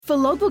For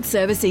logbook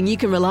servicing you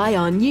can rely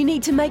on, you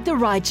need to make the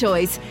right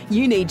choice.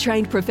 You need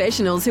trained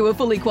professionals who are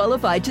fully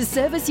qualified to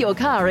service your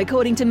car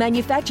according to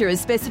manufacturer's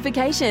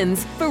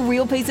specifications. For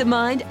real peace of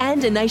mind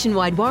and a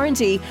nationwide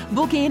warranty,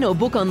 book in or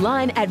book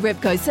online at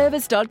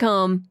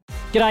repcoservice.com.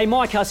 G'day,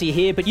 Mike Hussey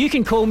here, but you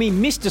can call me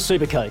Mr.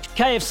 Supercoach.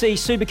 KFC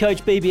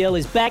Supercoach BBL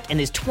is back and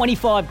there's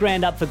 25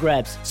 grand up for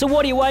grabs. So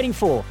what are you waiting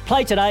for?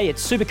 Play today at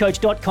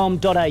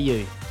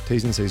supercoach.com.au.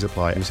 T's and C's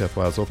apply. New South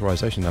Wales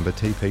authorisation number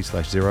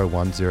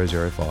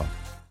TP/01005.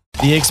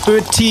 The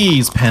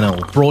Expertise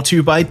Panel, brought to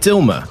you by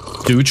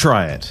Dilmah. Do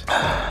try it.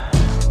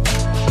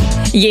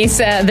 Yes,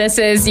 this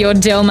is your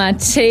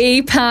Dilmah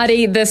tea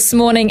party this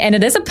morning, and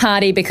it is a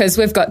party because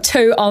we've got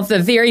two of the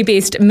very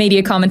best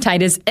media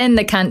commentators in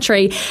the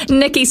country.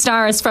 Nikki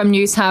Styris from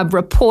News Hub,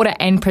 reporter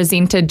and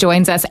presenter,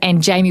 joins us,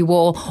 and Jamie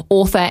Wall,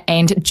 author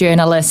and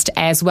journalist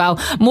as well.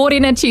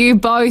 Morena to you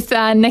both.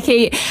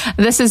 Nikki,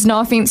 this is no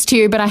offence to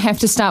you, but I have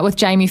to start with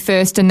Jamie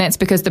first, and that's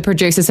because the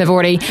producers have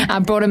already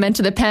brought him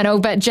into the panel.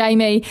 But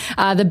Jamie,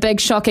 the big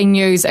shocking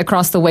news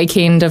across the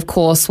weekend, of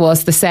course,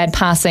 was the sad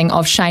passing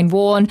of Shane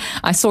Warne.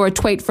 I saw a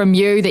tweet from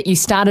you that you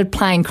started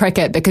playing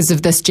cricket because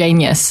of this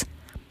genius.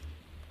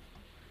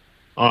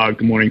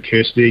 Good morning,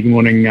 Kirsty. Good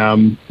morning,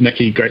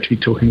 Nikki. Great to be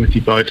talking with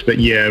you both. But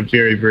yeah,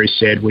 very, very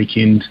sad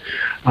weekend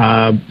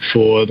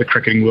for the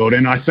cricketing world.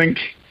 And I think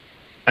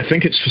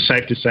it's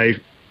safe to say,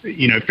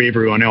 for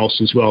everyone else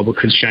as well,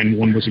 because Shane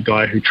Warne was a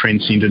guy who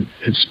transcended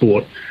his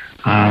sport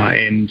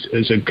and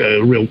is a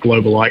real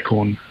global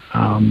icon.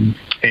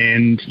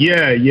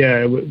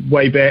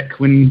 Way back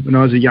when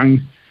I was a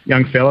young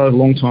fella, a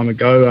long time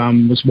ago,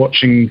 was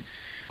watching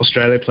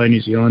Australia play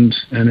New Zealand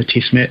in a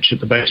test match at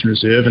the Basin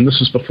Reserve, and this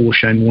was before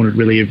Shane Warne had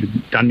really ever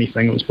done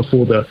anything. It was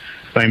before the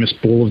famous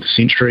ball of the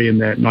century in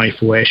that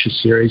 94 Ashes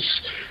series.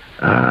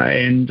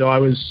 And I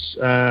was,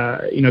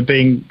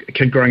 being a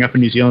kid growing up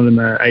in New Zealand in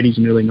the 80s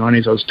and early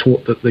 90s, I was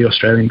taught that the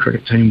Australian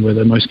cricket team were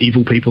the most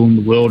evil people in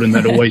the world and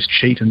they'd always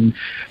cheat and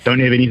don't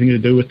have anything to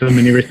do with them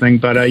and everything.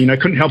 But,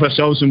 couldn't help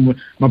ourselves. And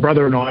my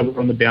brother and I were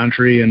on the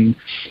boundary and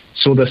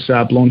saw this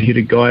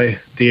blonde-headed guy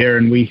there,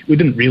 and we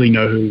didn't really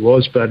know who he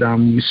was, but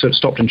we sort of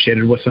stopped and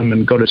chatted with him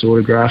and got his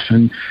autograph,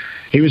 and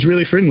he was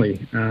really friendly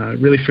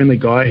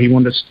guy. He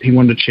wanted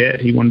to chat.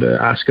 He wanted to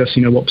ask us,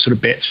 what sort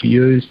of bats we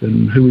used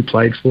and who we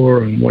played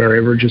for and what our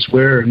averages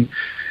were, and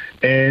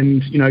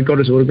got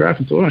his autograph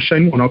and thought,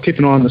 Shane Warne, I'll keep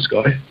an eye on this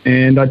guy,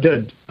 and I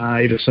did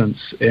ever since,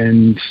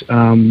 and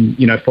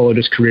followed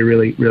his career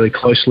really, really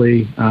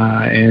closely,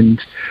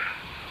 and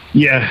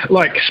yeah,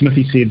 like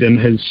Smithy said in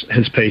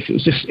his piece, it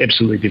was just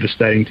absolutely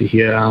devastating to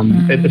hear.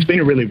 It's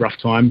been a really rough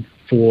time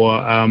for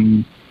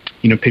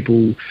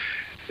people,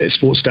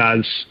 sports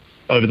stars,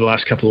 over the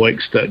last couple of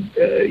weeks that,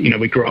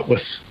 we grew up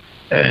with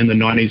in the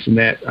 90s and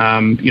that,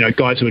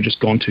 guys who were just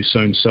gone too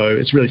soon. So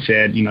it's really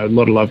sad, a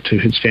lot of love to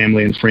his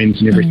family and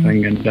friends and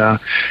everything. And,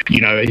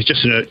 he's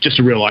just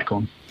a real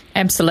icon.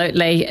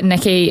 Absolutely.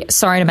 Nikki,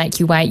 sorry to make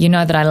you wait. You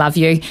know that I love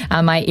you,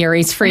 my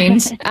Aries friend.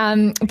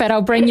 But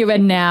I'll bring you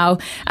in now.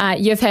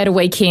 You've had a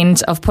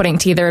weekend of putting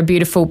together a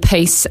beautiful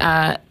piece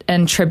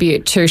in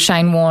tribute to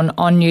Shane Warne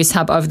on News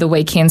Hub over the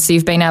weekend. So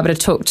you've been able to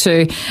talk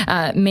to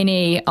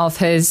many of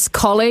his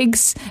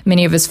colleagues,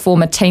 many of his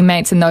former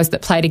teammates, and those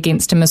that played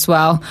against him as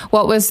well.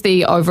 What was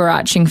the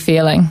overarching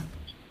feeling?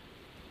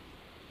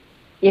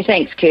 Yeah,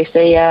 thanks,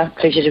 Kirsty.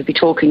 Pleasure to be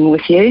talking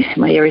with you,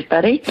 my Aries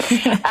buddy.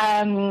 Look,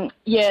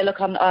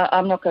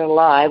 I'm not going to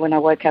lie. When I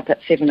woke up at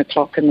 7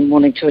 o'clock in the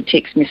morning to a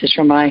text message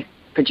from my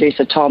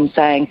producer, Tom,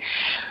 saying,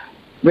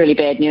 really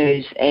bad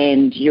news,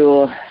 and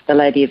you're the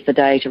lady of the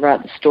day to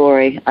write the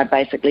story, I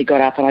basically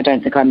got up, and I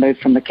don't think I moved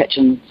from the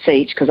kitchen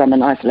seat because I'm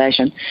in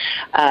isolation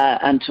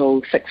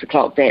until 6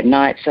 o'clock that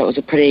night. So it was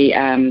a pretty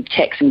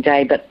taxing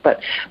day.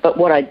 But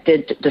what I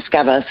did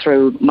discover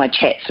through my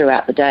chats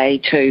throughout the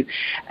day to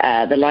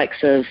the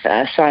likes of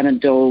Simon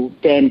Doull,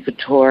 Dan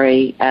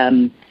Vittori,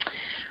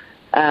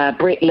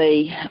 Brett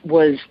Lee,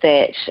 was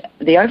that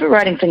the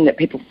overriding thing that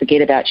people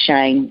forget about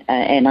Shane,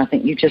 and I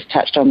think you just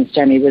touched on this,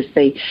 Jamie, was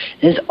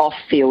his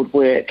off-field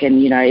work.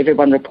 And,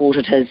 everyone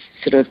reported his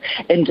sort of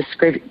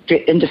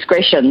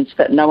indiscretions,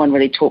 but no one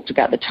really talked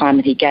about the time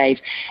that he gave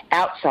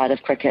outside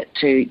of cricket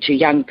to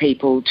young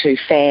people, to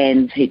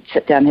fans. He'd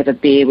sit down and have a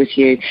beer with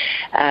you.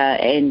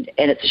 And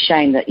it's a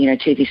shame that,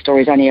 TV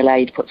Stories only allow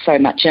you to put so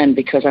much in,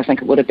 because I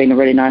think it would have been a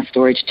really nice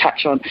story to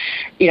touch on,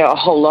 a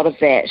whole lot of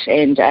that.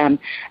 And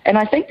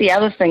I think the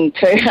other thing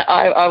too,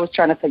 I was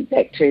trying to think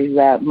back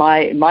to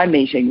my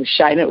meeting with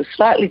Shane. It was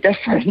slightly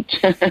different.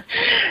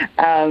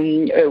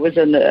 It was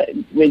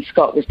when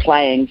Scott was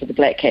playing for the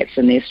Black Caps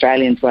and the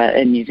Australians were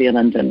in New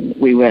Zealand, and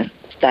we were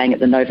staying at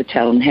the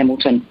Novotel in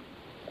Hamilton.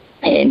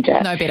 And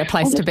no better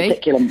place to be.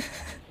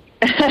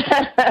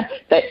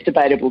 That's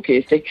debatable,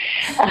 Kirsty.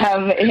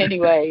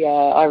 Anyway,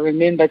 I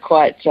remember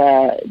quite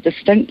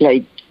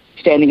distinctly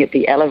standing at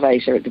the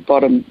elevator at the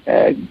bottom.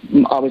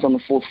 I was on the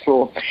 4th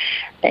floor,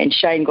 and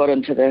Shane got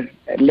into the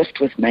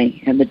lift with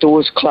me, and the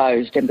doors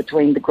closed, and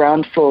between the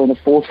ground floor and the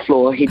 4th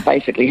floor, he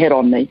basically hit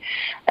on me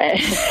and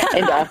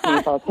asked me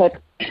if I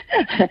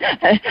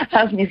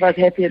was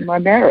happy in my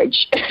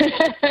marriage.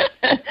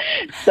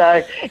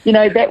 So,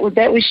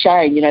 that was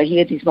Shane. He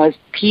had these most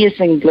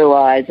piercing blue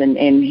eyes, and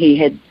he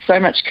had so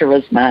much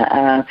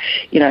charisma.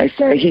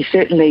 So he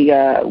certainly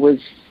was.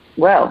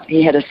 Well,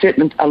 he had a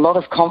lot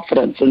of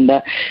confidence, and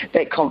that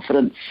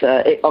confidence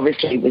it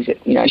obviously was,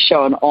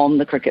 shown on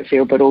the cricket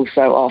field, but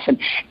also off. And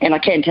I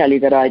can tell you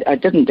that I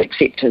didn't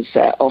accept his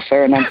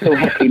offer, and I'm still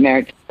happily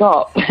married to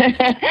Scott.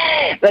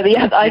 But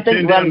I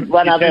think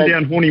one other. Turned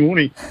down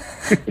horny.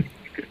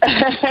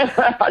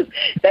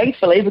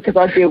 Thankfully, because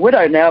I'd be a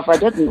widow now if I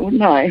didn't,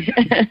 wouldn't I?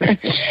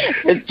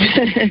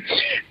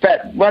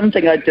 But one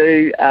thing I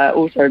do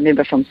also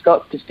remember from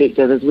Scott's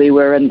perspective is we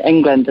were in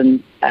England,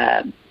 and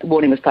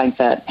Warning was playing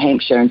for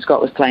Hampshire and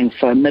Scott was playing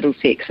for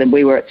Middlesex, and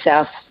we were at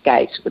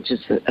Southgate, which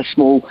is a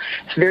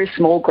very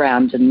small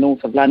ground in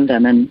north of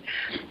London, and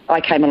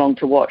I came along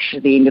to watch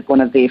the end of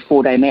one of their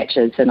 4-day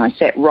matches, and I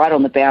sat right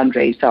on the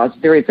boundary, so I was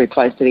very, very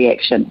close to the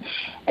action.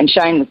 And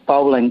Shane was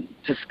bowling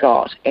to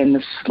Scott, and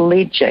the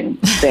sledging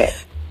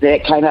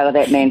that came out of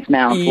that man's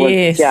mouth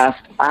was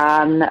just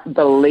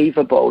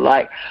unbelievable.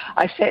 Like,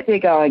 I sat there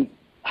going,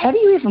 how do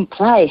you even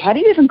play? How do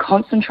you even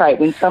concentrate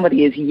when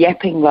somebody is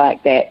yapping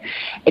like that,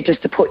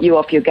 just to put you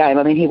off your game?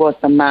 I mean, he was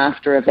the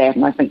master of that,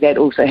 and I think that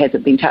also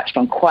hasn't been touched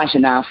on quite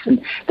enough, and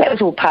that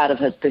was all part of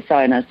his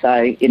persona.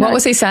 So, what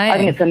was he saying? I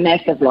think it's a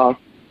massive loss.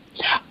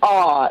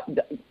 Oh,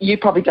 you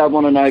probably don't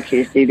want to know,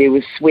 Kirsty. There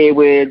was swear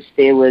words.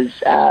 There was,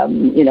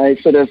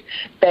 sort of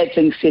bad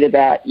things said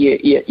about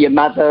your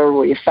mother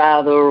or your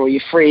father or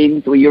your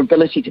friends or your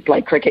ability to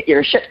play cricket. You're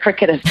a shit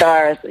cricketer,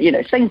 Cyrus.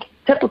 Think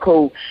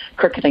typical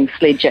cricketing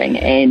sledging.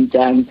 And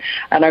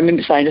I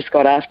remember saying to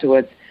Scott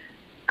afterwards,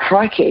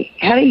 crikey,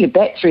 how do you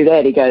bat through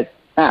that? He goes,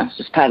 it's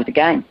just part of the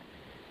game.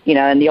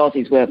 And the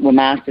Aussies were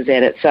masters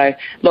at it. So,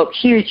 look,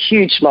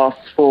 huge loss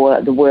for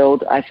the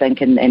world, I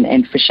think,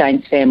 and for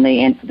Shane's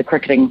family and for the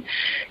cricketing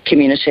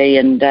community.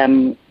 And,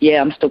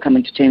 I'm still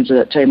coming to terms with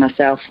it too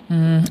myself.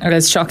 It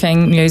is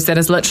shocking news that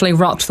has literally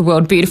rocked the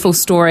world. Beautiful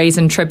stories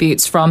and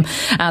tributes from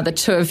the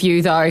two of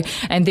you, though,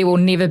 and there will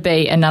never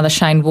be another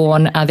Shane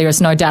Warne. There is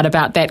no doubt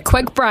about that.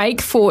 Quick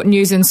break for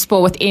News and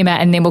Sport with Emma,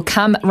 and then we'll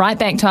come right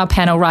back to our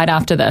panel right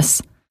after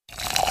this.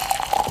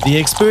 The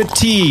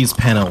Expertise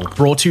panel,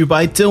 brought to you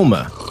by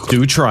Dilmah.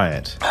 Do try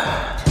it.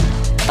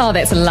 Oh,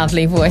 that's a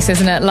lovely voice,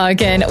 isn't it,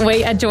 Logan?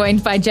 We are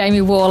joined by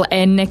Jamie Wall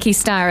and Nikki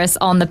Staris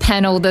on the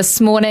panel this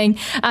morning.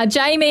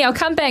 Jamie, I'll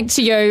come back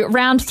to you.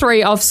 Round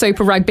 3 of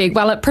Super Rugby.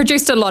 Well, it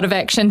produced a lot of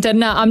action,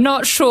 didn't it? I'm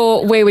not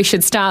sure where we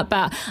should start,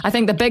 but I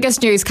think the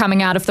biggest news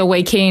coming out of the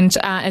weekend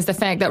is the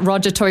fact that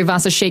Roger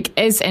Tuivasa-Sheck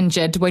is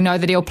injured. We know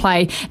that he'll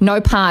play no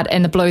part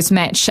in the Blues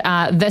match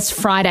this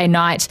Friday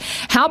night.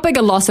 How big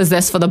a loss is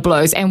this for the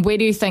Blues, and where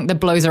do you think the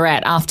Blues are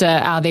at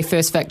after their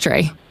first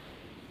victory?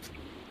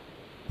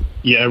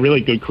 Yeah, a really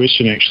good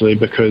question, actually,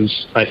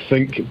 because I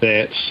think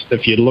that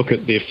if you look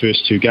at their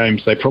first 2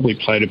 games, they probably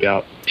played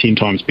about 10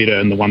 times better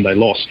in the one they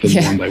lost than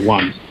the one they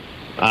won.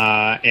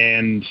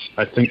 And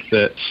I think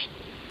that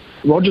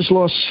Roger's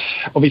loss,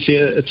 obviously,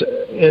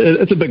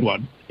 it's a big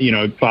one,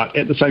 but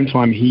at the same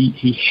time,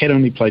 he had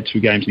only played 2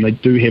 games, and they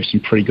do have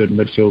some pretty good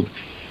midfield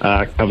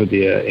cover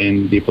there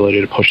and the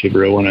ability to push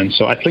everyone in.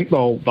 So I think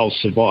they'll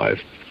survive.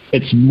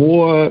 It's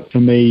more,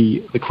 for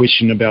me, the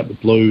question about the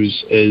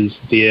Blues is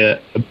their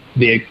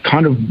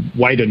kind of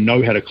way to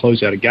know how to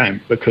close out a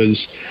game,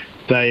 because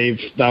they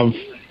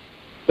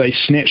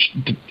snatched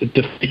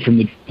defeat from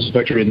the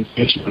victory in the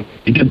first one.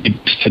 They did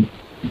to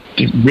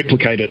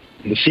replicate it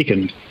in the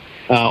second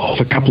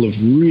off a couple of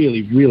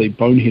really, really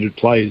boneheaded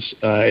plays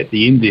at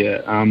the end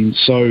there.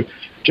 So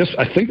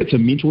I think it's a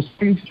mental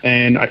thing,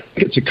 and I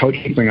think it's a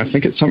coaching thing. I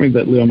think it's something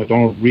that Leon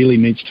McDonald really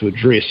needs to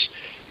address,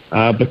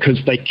 because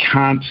they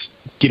can't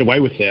get away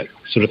with that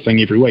sort of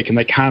thing every week, and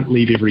they can't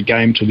leave every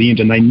game to the end,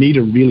 and they need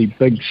a really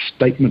big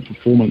statement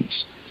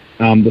performance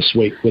this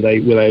week where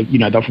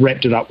they've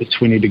wrapped it up with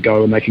 20 to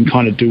go, and they can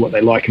kind of do what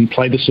they like and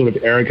play the sort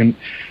of arrogant,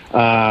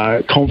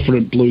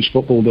 confident Blues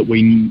football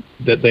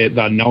that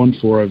they're known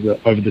for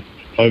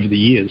over the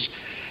years.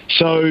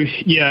 So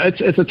yeah,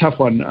 it's a tough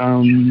one,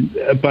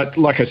 but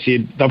like I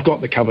said, they've got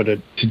the cover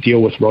to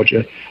deal with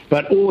Roger.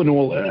 But all in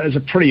all, it's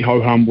a pretty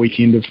ho-hum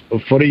weekend of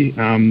footy.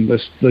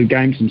 The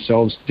games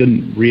themselves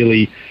didn't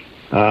really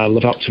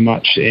live up to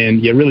much,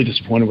 and really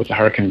disappointed with the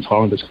Hurricanes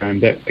Highlanders game.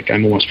 That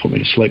game almost put me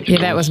to sleep. Yeah,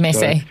 that was messy.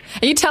 So,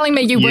 are you telling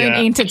me you weren't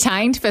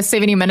entertained for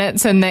 70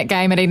 minutes in that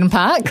game at Eden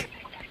Park?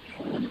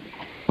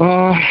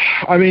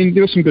 I mean,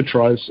 there were some good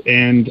tries,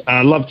 and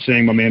I loved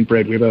seeing my man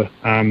Brad Weber.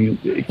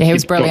 He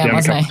was brilliant,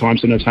 wasn't he? A couple of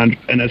times in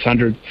his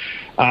 100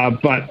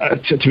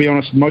 But to be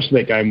honest, most of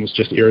that game was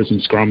just errors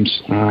and scrums.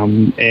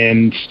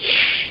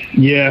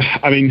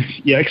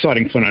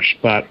 Exciting finish,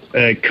 but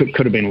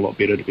could have been a lot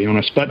better, to be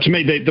honest. But to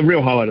me, the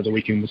real highlight of the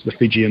weekend was the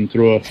Fijian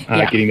thrower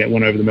getting that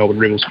one over the Melbourne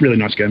Rebels. Really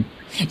nice game.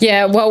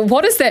 Yeah, well,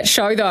 what does that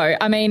show, though?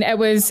 I mean, it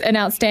was an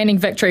outstanding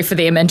victory for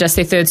them in just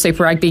their third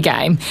Super Rugby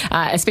game,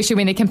 especially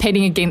when they're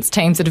competing against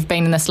teams that have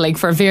been in this league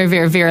for a very,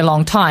 very, very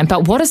long time.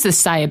 But what does this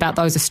say about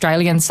those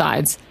Australian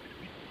sides?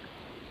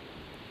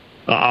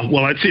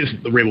 Well, it says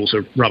the Rebels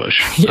are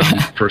rubbish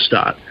for a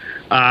start.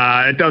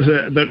 It does.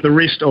 The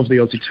rest of the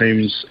Aussie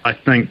teams, I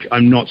think,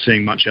 I'm not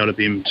seeing much out of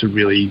them to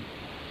really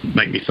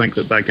make me think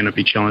that they're going to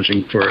be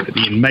challenging for it at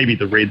the end. Maybe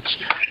the Reds,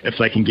 if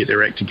they can get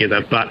their act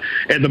together. But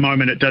at the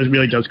moment, it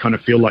really does kind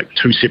of feel like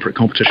two separate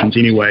competitions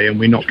anyway, and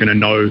we're not going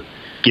to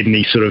get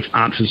any sort of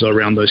answers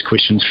around those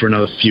questions for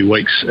another few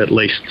weeks at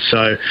least.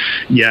 So,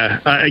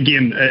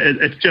 again,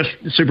 it's just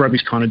Super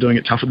Rugby's kind of doing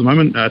it tough at the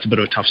moment. It's a bit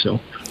of a tough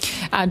sell.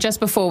 Just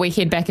before we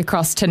head back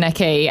across to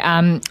Nikki,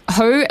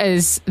 who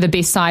is the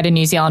best side in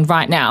New Zealand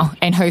right now,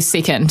 and who's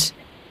second?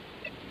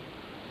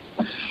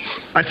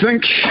 I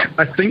think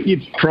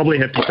you'd probably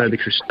have to say the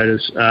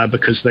Crusaders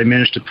because they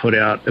managed to put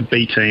out a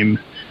B team,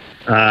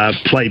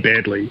 play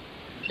badly,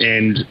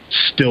 and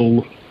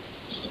still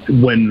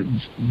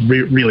win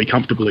really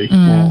comfortably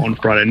on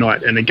Friday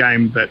night in a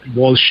game that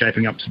was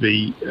shaping up to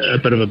be a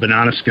bit of a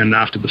banana skin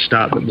after the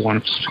start that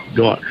Moana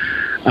got.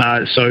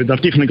 So they've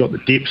definitely got the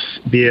depth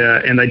there,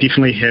 and they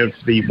definitely have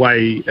the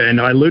way, and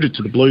I alluded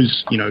to the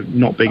Blues,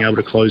 not being able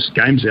to close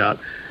games out.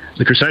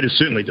 The Crusaders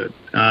certainly did,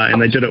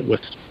 and they did it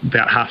with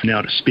about half an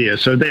hour to spare.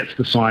 So that's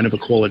the sign of a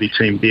quality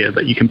team there,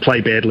 that you can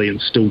play badly and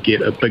still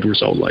get a big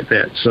result like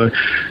that. So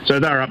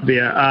they're up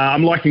there.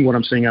 I'm liking what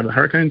I'm seeing out of the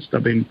Hurricanes.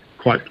 They've been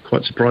quite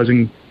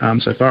surprising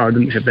so far. I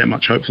didn't have that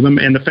much hope for them,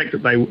 and the fact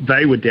that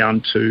they were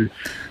down to,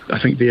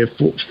 I think, their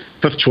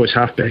fifth choice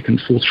halfback and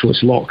fourth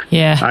choice lock,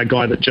 a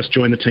guy that just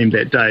joined the team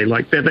that day.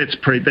 Like that's a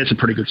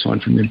pretty good sign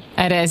from them.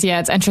 It is, yeah.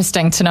 It's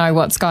interesting to know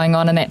what's going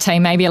on in that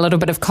team. Maybe a little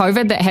bit of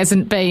COVID that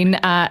hasn't been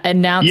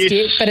announced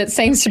yet, but it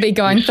seems to be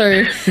going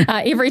through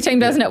every team,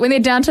 doesn't it? When they're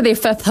down to their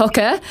fifth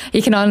hooker,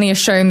 you can only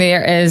assume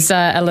there is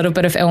a little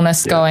bit of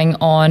illness going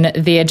on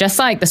there, just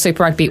like the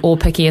Super Rugby All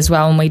Picky as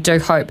well. And we do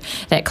hope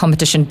that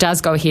competition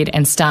does go ahead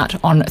and start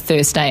on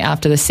Thursday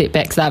after the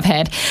setbacks they've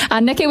had.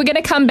 Nikki, we're going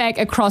to come back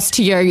across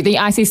to you. The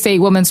ICC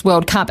Women's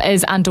World Cup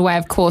is underway,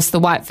 of course. The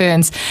White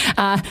Ferns,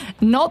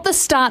 not the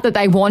start that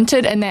they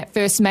wanted in that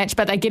first match,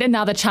 but they get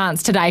another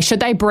chance today. Should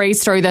they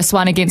breeze through this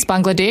one against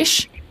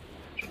Bangladesh?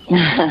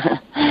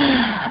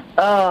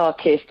 Oh,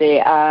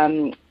 Kirsty,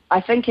 I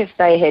think if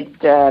they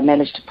had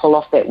managed to pull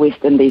off that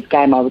West Indies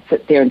game, I would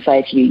sit there and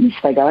say to you, yes,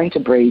 they're going to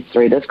breeze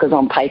through this, because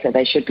on paper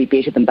they should be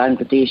better than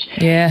Bangladesh.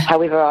 Yeah.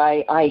 However,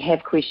 I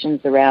have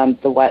questions around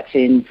the White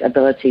Ferns'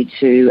 ability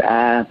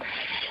to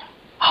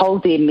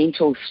hold their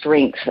mental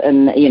strength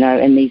in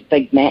these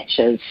big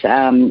matches.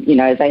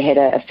 They had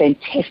a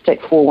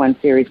fantastic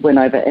 4-1 series win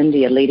over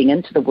India leading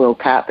into the World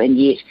Cup, and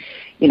yet,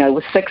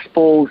 with 6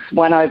 balls,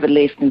 1 over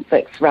left and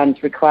 6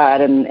 runs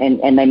required, and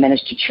they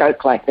managed to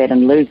choke like that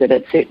and lose it.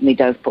 It certainly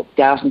does put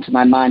doubt into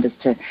my mind as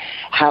to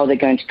how they're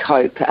going to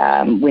cope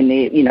when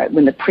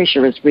the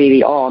pressure is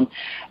really on.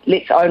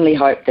 Let's only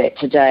hope that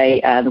today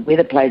the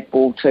weather plays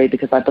ball too,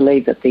 because I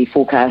believe that the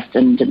forecast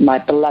in my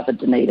beloved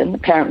Dunedin,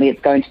 apparently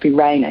it's going to be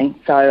raining.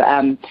 So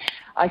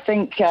I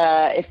think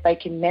if they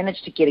can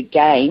manage to get a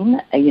game,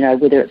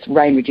 whether it's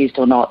rain reduced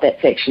or not,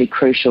 that's actually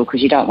crucial,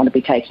 because you don't want to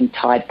be taking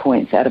tied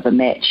points out of a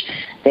match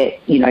that,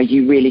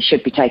 you really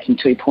should be taking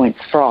 2 points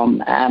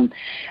from. And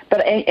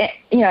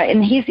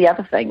here's the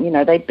other thing,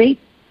 they beat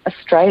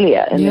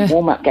Australia in the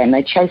warm-up game.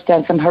 They chased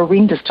down some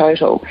horrendous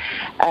total,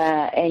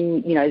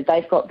 and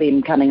they've got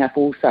them coming up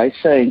also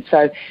soon.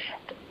 So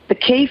the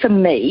key for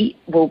me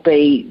will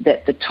be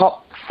that the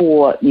top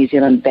 4 New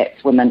Zealand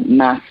batswomen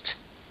must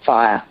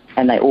fire,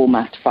 and they all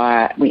must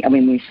fire. We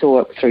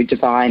saw it through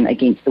Devine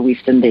against the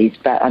West Indies,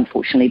 but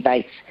unfortunately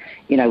Bates,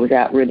 was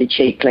out really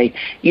cheaply.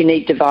 You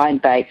need Devine,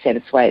 Bates,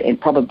 Satterthwaite,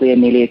 and probably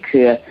Amelia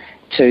Kerr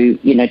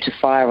to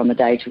fire on the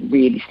day to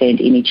really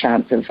stand any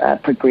chance of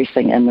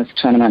progressing in this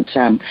tournament.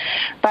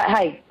 But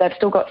hey, they've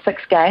still got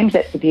 6 games.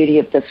 That's the beauty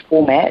of this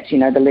format,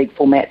 the league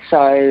format.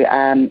 So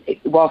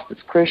whilst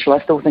it's crucial,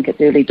 I still think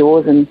it's early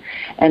doors, and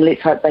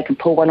let's hope they can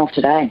pull one off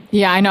today.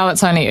 Yeah, I know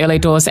it's only early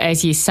doors,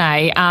 as you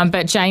say.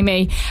 But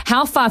Jamie,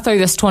 how far through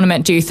this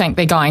tournament do you think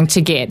they're going to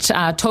get?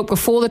 Talk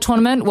before the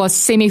tournament was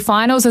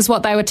semi-finals is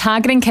what they were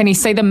targeting. Can you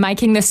see them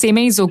making the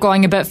semis or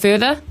going a bit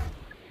further?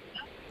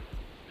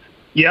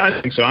 Yeah,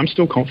 I think so. I'm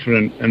still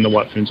confident in the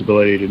White Ferns'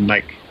 ability to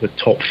make the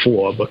top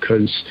 4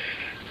 because,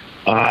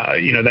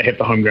 they have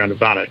the home ground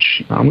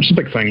advantage, which is a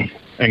big thing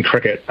in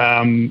cricket.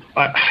 I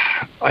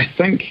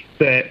think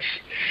that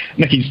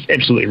Nicky's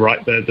absolutely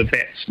right. The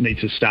bats need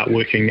to start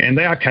working, and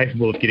they are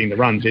capable of getting the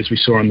runs, as we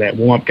saw in that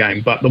warm-up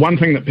game. But the one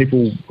thing that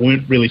people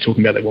weren't really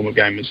talking about that warm-up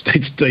game is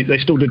they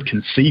still did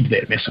concede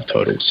that massive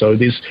total. So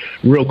there's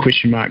real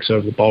question marks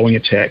over the bowling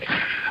attack.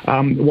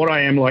 What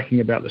I am liking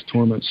about this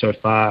tournament so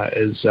far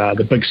is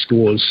the big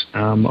scores.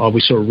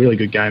 We saw a really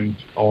good game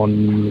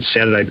on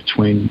Saturday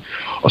between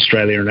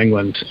Australia and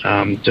England.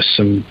 Just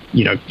some,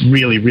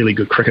 really, really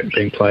good cricket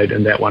being played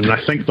in that one. And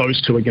I think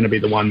those two are going to be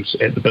the ones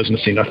at the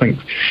business end. I think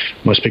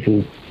most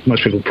people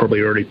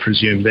probably already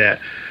presume that.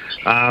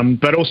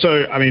 But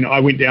also, I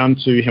went down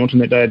to Hamilton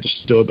that day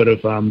just to do a bit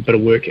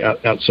of work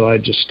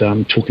outside, just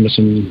talking to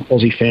some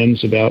Aussie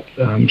fans about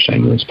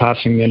Shane Warne's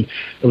passing, and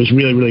it was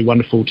really, really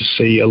wonderful to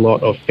see a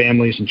lot of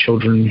families and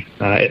children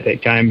at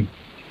that game.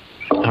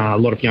 A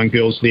lot of young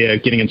girls there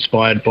getting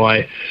inspired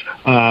by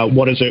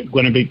what is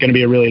going to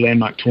be a really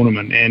landmark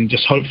tournament, and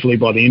just hopefully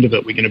by the end of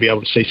it we're going to be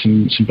able to see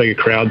some bigger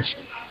crowds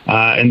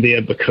in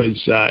there,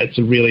 because it's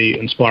a really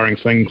inspiring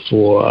thing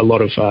for a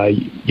lot of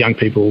young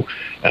people,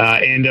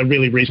 and a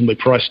really reasonably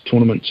priced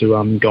tournament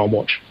to go and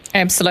watch.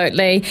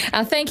 Absolutely.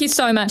 Thank you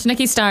so much,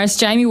 Nicky Starris,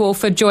 Jamie Wall,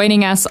 for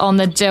joining us on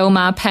the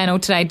Dilmah panel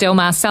today.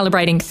 Dilmah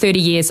celebrating 30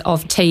 years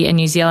of tea in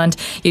New Zealand.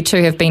 You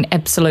two have been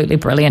absolutely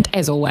brilliant,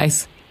 as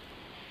always.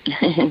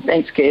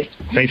 Thanks, Kirst.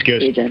 Thanks,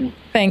 Kirst. Yeah, Jamie.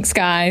 Thanks,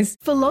 guys.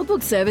 For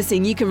logbook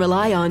servicing you can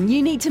rely on,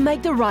 you need to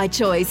make the right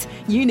choice.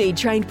 You need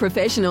trained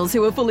professionals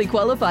who are fully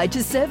qualified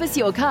to service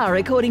your car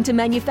according to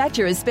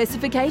manufacturer's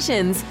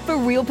specifications. For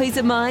real peace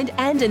of mind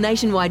and a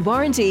nationwide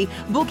warranty,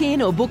 book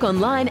in or book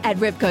online at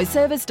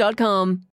repcoservice.com.